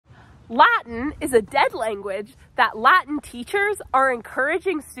Latin is a dead language that Latin teachers are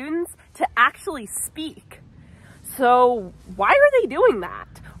encouraging students to actually speak. So why are they doing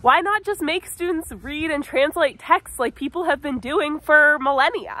that? Why not just make students read and translate texts like people have been doing for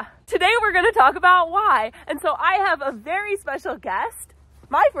millennia? Today we're going to talk about why. And so I have a very special guest,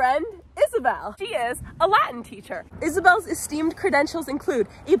 my friend Isabel. She is a Latin teacher. Isabel's esteemed credentials include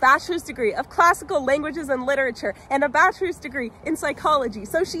a bachelor's degree of classical languages and literature and a bachelor's degree in psychology.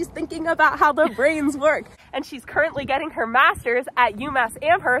 So she's thinking about how the brains work. And she's currently getting her master's at UMass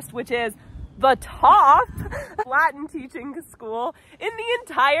Amherst, which is the top Latin teaching school in the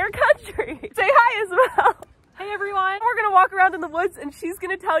entire country. Say hi, Isabel. Hey everyone. We're gonna walk around in the woods and she's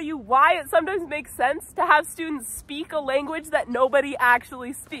gonna tell you why it sometimes makes sense to have students speak a language that nobody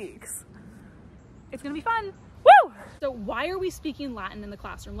actually speaks. It's gonna be fun. Woo! So why are we speaking Latin in the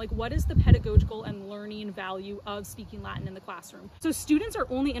classroom? Like, what is the pedagogical and learning value of speaking Latin in the classroom? So students are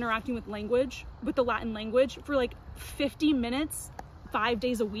only interacting with the Latin language for like 50 minutes, 5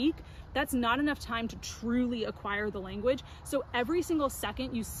 days a week. That's not enough time to truly acquire the language. So every single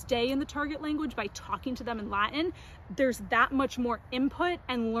second you stay in the target language by talking to them in Latin, there's that much more input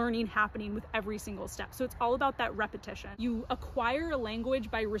and learning happening with every single step. So it's all about that repetition. You acquire a language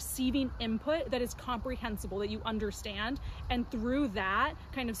by receiving input that is comprehensible, that you understand. And through that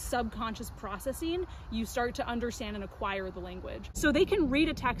kind of subconscious processing, you start to understand and acquire the language. So they can read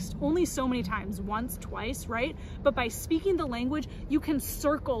a text only so many times, once, twice, right? But by speaking the language, you can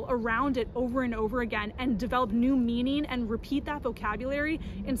circle around it over and over again and develop new meaning and repeat that vocabulary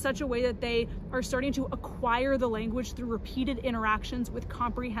in such a way that they are starting to acquire the language through repeated interactions with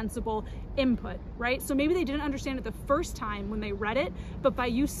comprehensible input, right? So maybe they didn't understand it the first time when they read it, but by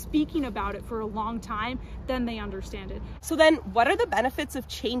you speaking about it for a long time, then they understand it. So then what are the benefits of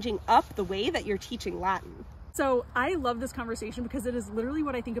changing up the way that you're teaching Latin? So I love this conversation because it is literally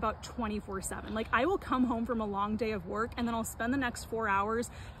what I think about 24/7. Like, I will come home from a long day of work and then I'll spend the next 4 hours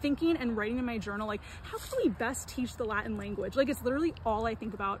thinking and writing in my journal, like, how can we best teach the Latin language? Like, it's literally all I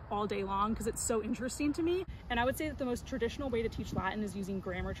think about all day long because it's so interesting to me. And I would say that the most traditional way to teach Latin is using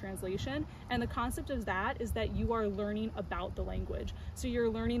grammar translation. And the concept of that is that you are learning about the language. So you're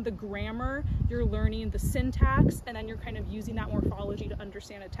learning the grammar, you're learning the syntax, and then you're kind of using that morphology to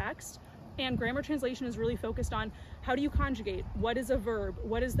understand a text. And grammar translation is really focused on how do you conjugate? What is a verb?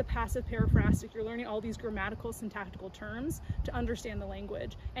 What is the passive periphrastic? You're learning all these grammatical syntactical terms to understand the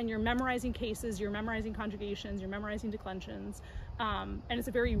language. And you're memorizing cases, you're memorizing conjugations, you're memorizing declensions. And it's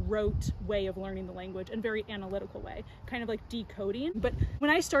a very rote way of learning the language and very analytical way, kind of like decoding. But when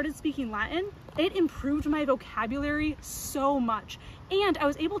I started speaking Latin, it improved my vocabulary so much. And I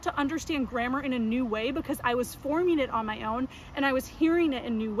was able to understand grammar in a new way because I was forming it on my own and I was hearing it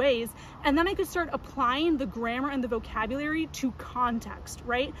in new ways. And then I could start applying the grammar and the vocabulary to context,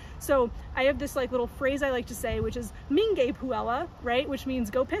 right? So I have this like little phrase I like to say, which is minge puella, right? Which means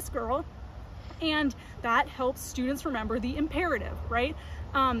go piss girl. And that helps students remember the imperative, right?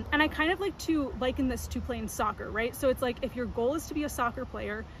 And I kind of like to liken this to playing soccer, right? So it's like, if your goal is to be a soccer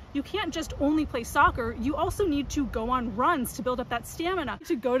player, you can't just only play soccer. You also need to go on runs to build up that stamina,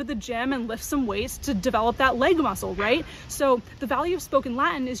 to go to the gym and lift some weights to develop that leg muscle, right? So the value of spoken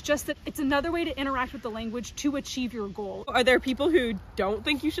Latin is just that it's another way to interact with the language to achieve your goal. Are there people who don't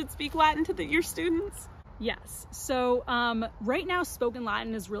think you should speak Latin to your students? Yes. So right now, spoken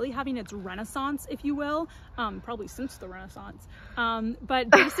Latin is really having its renaissance, if you will, probably since the Renaissance. But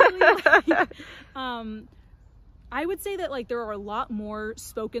basically, I would say that like there are a lot more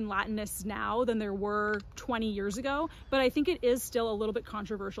spoken Latinists now than there were 20 years ago, but I think it is still a little bit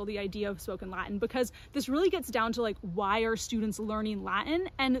controversial, the idea of spoken Latin, because this really gets down to like, why are students learning Latin?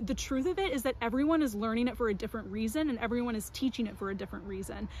 And the truth of it is that everyone is learning it for a different reason and everyone is teaching it for a different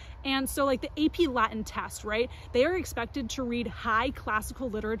reason. And so like the AP Latin test, right? They are expected to read high classical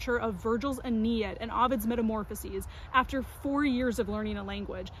literature of Virgil's Aeneid and Ovid's Metamorphoses after 4 years of learning a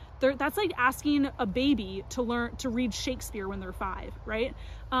language. That's like asking a baby to read Shakespeare when they're 5, right?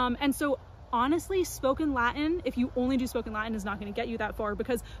 And so honestly, spoken Latin, if you only do spoken Latin, is not going to get you that far,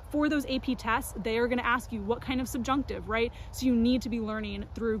 because for those AP tests, they are going to ask you what kind of subjunctive, right? So you need to be learning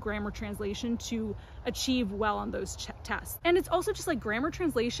through grammar translation to achieve well on those tests. And it's also just like grammar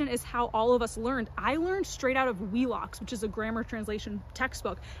translation is how all of us learned. I learned straight out of Wheelocks, which is a grammar translation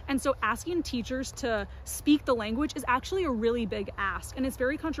textbook. And so asking teachers to speak the language is actually a really big ask. And it's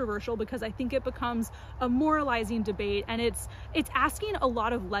very controversial because I think it becomes a moralizing debate, and it's asking a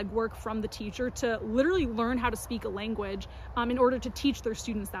lot of legwork from the teacher to literally learn how to speak a language in order to teach their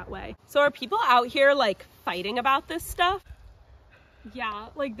students that way. So are people out here like fighting about this stuff? Yeah,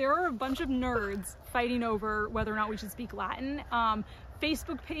 like there are a bunch of nerds fighting over whether or not we should speak Latin.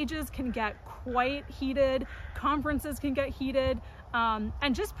 Facebook pages can get quite heated, conferences can get heated,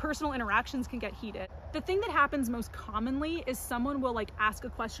 and just personal interactions can get heated. The thing that happens most commonly is someone will like ask a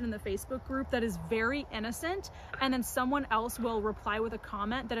question in the Facebook group that is very innocent, and then someone else will reply with a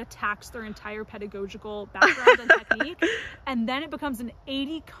comment that attacks their entire pedagogical background and technique, and then it becomes an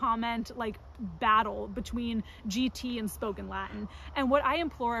 80 comment like battle between GT and spoken Latin. And what I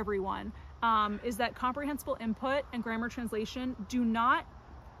implore everyone is that comprehensible input and grammar translation do not,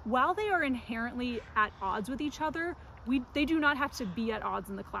 while they are inherently at odds with each other, they do not have to be at odds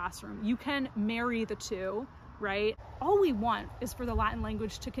in the classroom. You can marry the two, right? All we want is for the Latin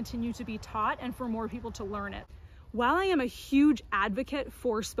language to continue to be taught and for more people to learn it. While I am a huge advocate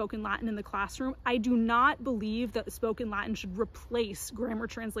for spoken Latin in the classroom, I do not believe that spoken Latin should replace grammar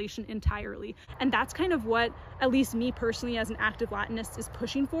translation entirely. And that's kind of what, at least me personally as an active Latinist, is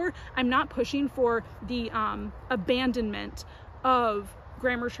pushing for. I'm not pushing for the abandonment of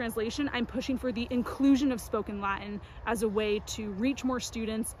grammar translation. I'm pushing for the inclusion of spoken Latin as a way to reach more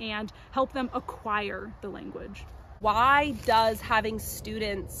students and help them acquire the language. Why does having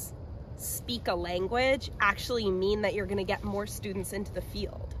students speak a language actually mean that you're going to get more students into the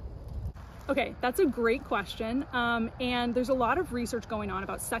field? Okay, that's a great question. And there's a lot of research going on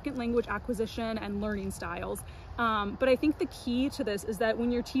about second language acquisition and learning styles. But I think the key to this is that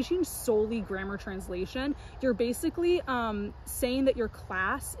when you're teaching solely grammar translation, you're basically saying that your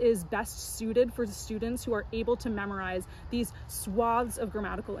class is best suited for the students who are able to memorize these swaths of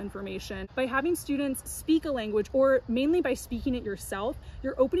grammatical information. By having students speak a language, or mainly by speaking it yourself,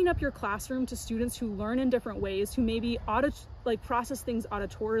 you're opening up your classroom to students who learn in different ways, who maybe process things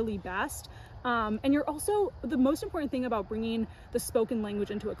auditorily best. And you're also, the most important thing about bringing the spoken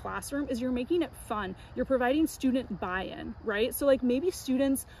language into a classroom is you're making it fun. You're providing student buy-in, right? So like maybe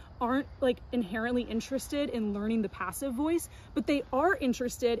students aren't like inherently interested in learning the passive voice, but they are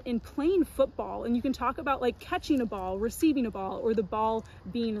interested in playing football. And you can talk about like catching a ball, receiving a ball, or the ball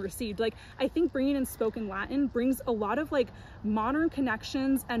being received. Like I think bringing in spoken Latin brings a lot of like modern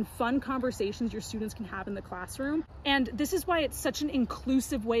connections and fun conversations your students can have in the classroom. And this is why it's such an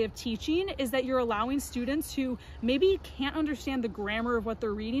inclusive way of teaching, is that you're allowing students who maybe can't understand the grammar of what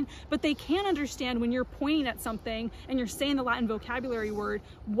they're reading, but they can understand when you're pointing at something and you're saying the Latin vocabulary word,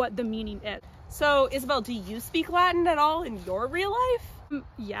 what the meaning is. So Isabel, do you speak Latin at all in your real life?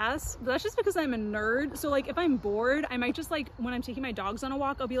 Yes, but that's just because I'm a nerd. So like if I'm bored, I might just like, when I'm taking my dogs on a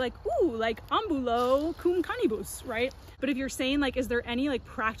walk, I'll be like, ooh, like ambulo cum canibus, right? But if you're saying like, is there any like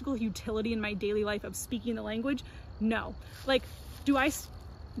practical utility in my daily life of speaking the language? No. Like, do I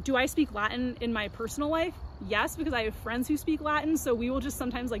speak Latin in my personal life? Yes, because I have friends who speak Latin, so we will just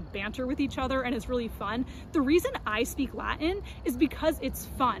sometimes like banter with each other and it's really fun. The reason I speak Latin is because it's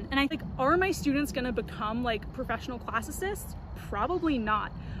fun. And I think, are my students gonna become like professional classicists? Probably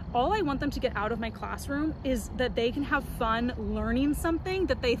not. All I want them to get out of my classroom is that they can have fun learning something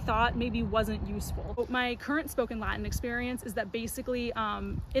that they thought maybe wasn't useful. My current spoken Latin experience is that basically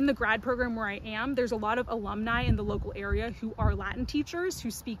in the grad program where I am, there's a lot of alumni in the local area who are Latin teachers who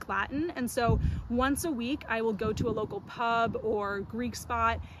speak Latin. And so once a week, I will go to a local pub or Greek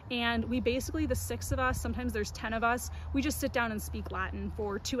spot, and we basically, the 6 of us, sometimes there's 10 of us, we just sit down and speak Latin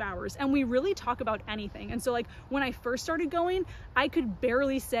for 2 hours. And we really talk about anything. And so like when I first started going, I could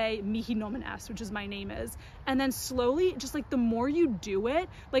barely say mihi nomen est, which is my name is. And then slowly, just like the more you do it,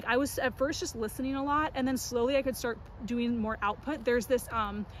 like I was at first just listening a lot, and then slowly I could start doing more output. There's this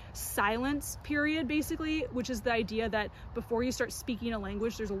silence period basically, which is the idea that before you start speaking a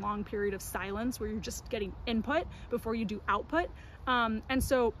language, there's a long period of silence where you're just getting input before you do output. And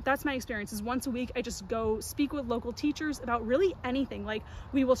so that's my experience, is once a week I just go speak with local teachers about really anything. Like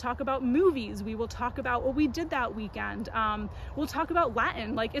we will talk about movies, we will talk about what we did that weekend, we'll talk about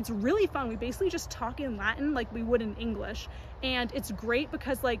Latin. Like it's really fun. We basically just talk in Latin like we would in English, and it's great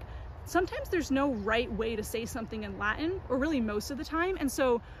because like sometimes there's no right way to say something in Latin, or really most of the time. And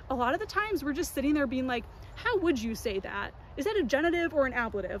so a lot of the times we're just sitting there being like, how would you say that? Is that a genitive or an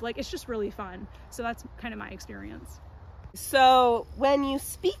ablative? Like it's just really fun. So that's kind of my experience. So when you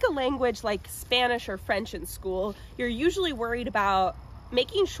speak a language like Spanish or French in school, you're usually worried about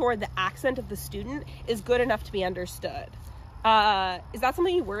making sure the accent of the student is good enough to be understood. Is that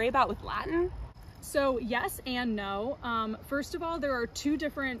something you worry about with Latin? So yes and no. First of all, there are 2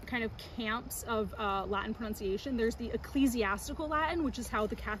 different kind of camps of Latin pronunciation. There's the ecclesiastical Latin, which is how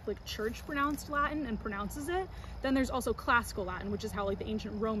the Catholic Church pronounced Latin and pronounces it. Then there's also classical Latin, which is how like the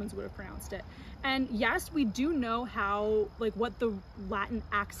ancient Romans would have pronounced it. And yes, we do know how, like what the Latin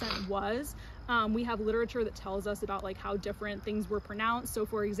accent was. We have literature that tells us about like how different things were pronounced. So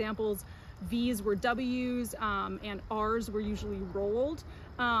for examples, V's were W's, and R's were usually rolled.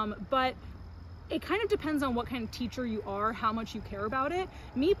 But it kind of depends on what kind of teacher you are, how much you care about it.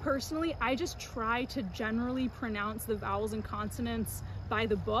 Me personally, I just try to generally pronounce the vowels and consonants by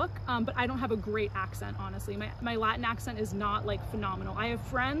the book, but I don't have a great accent, honestly. My Latin accent is not like phenomenal. I have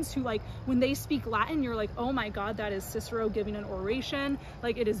friends who, like, when they speak Latin, you're like, oh my God, that is Cicero giving an oration.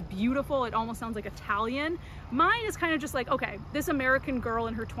 Like, it is beautiful. It almost sounds like Italian. Mine is kind of just like, okay, this American girl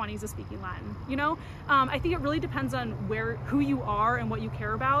in her 20s is speaking Latin, you know? I think it really depends on who you are and what you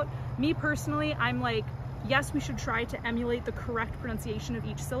care about. Me personally, I'm like, yes, we should try to emulate the correct pronunciation of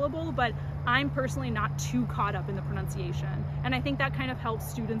each syllable, but I'm personally not too caught up in the pronunciation. And I think that kind of helps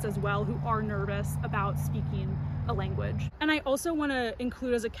students as well who are nervous about speaking a language. And I also want to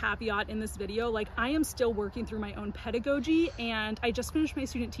include as a caveat in this video, like, I am still working through my own pedagogy, and I just finished my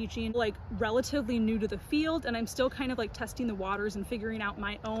student teaching, like, relatively new to the field, and I'm still kind of like testing the waters and figuring out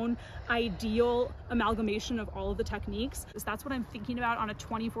my own ideal amalgamation of all of the techniques. So that's what I'm thinking about on a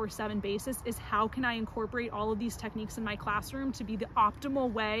 24/7 basis, is how can I incorporate all of these techniques in my classroom to be the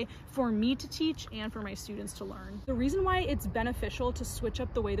optimal way for me to teach and for my students to learn. The reason why it's beneficial to switch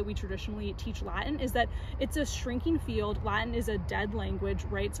up the way that we traditionally teach Latin is that it's a shrinking field. Latin is a dead language,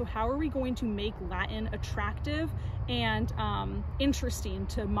 right? So how are we going to make Latin attractive and interesting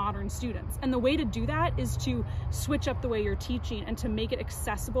to modern students? And the way to do that is to switch up the way you're teaching and to make it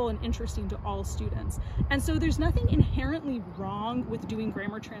accessible and interesting to all students. And so there's nothing inherently wrong with doing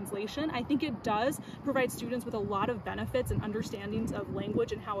grammar translation. I think it does provide students with a lot of benefits and understandings of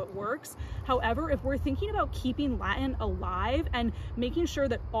language and how it works. However, if we're thinking about keeping Latin alive and making sure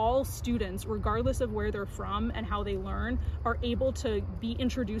that all students, regardless of where they're from and how they learn, are able to be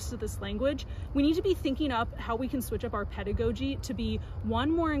introduced to this language, we need to be thinking up how we can switch up our pedagogy to be,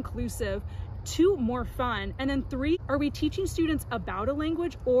 1, more inclusive, 2, more fun, and then 3, are we teaching students about a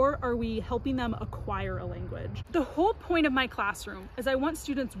language, or are we helping them acquire a language? The whole point of my classroom is I want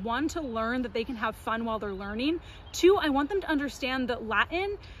students, 1, to learn that they can have fun while they're learning. 2, I want them to understand that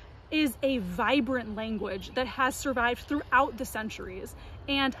Latin is a vibrant language that has survived throughout the centuries.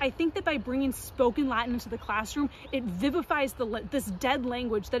 And I think that by bringing spoken Latin into the classroom, it vivifies this dead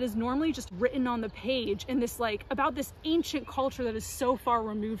language that is normally just written on the page in this, like, about this ancient culture that is so far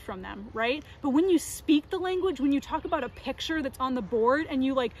removed from them, right? But when you speak the language, when you talk about a picture that's on the board and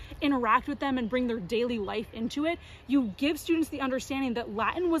you, like, interact with them and bring their daily life into it, you give students the understanding that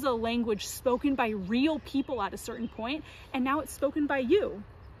Latin was a language spoken by real people at a certain point, and now it's spoken by you.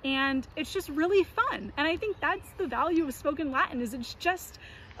 And it's just really fun. And I think that's the value of spoken Latin, is it's just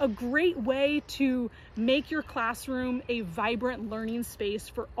a great way to make your classroom a vibrant learning space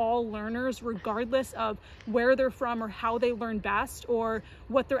for all learners, regardless of where they're from or how they learn best or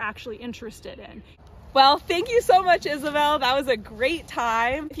what they're actually interested in. Well, thank you so much, Isabel. That was a great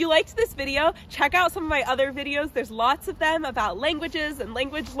time. If you liked this video, check out some of my other videos. There's lots of them about languages and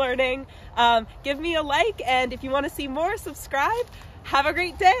language learning. Give me a like, and if you want to see more, subscribe. Have a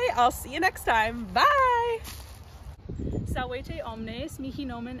great day. I'll see you next time. Bye! Salvete omnes, mihi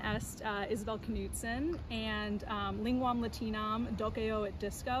nomen est Isabel Knudsen, and linguam latinam doceo et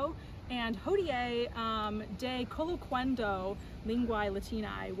disco, and hodie de colloquendo linguae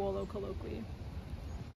latinae volo colloqui.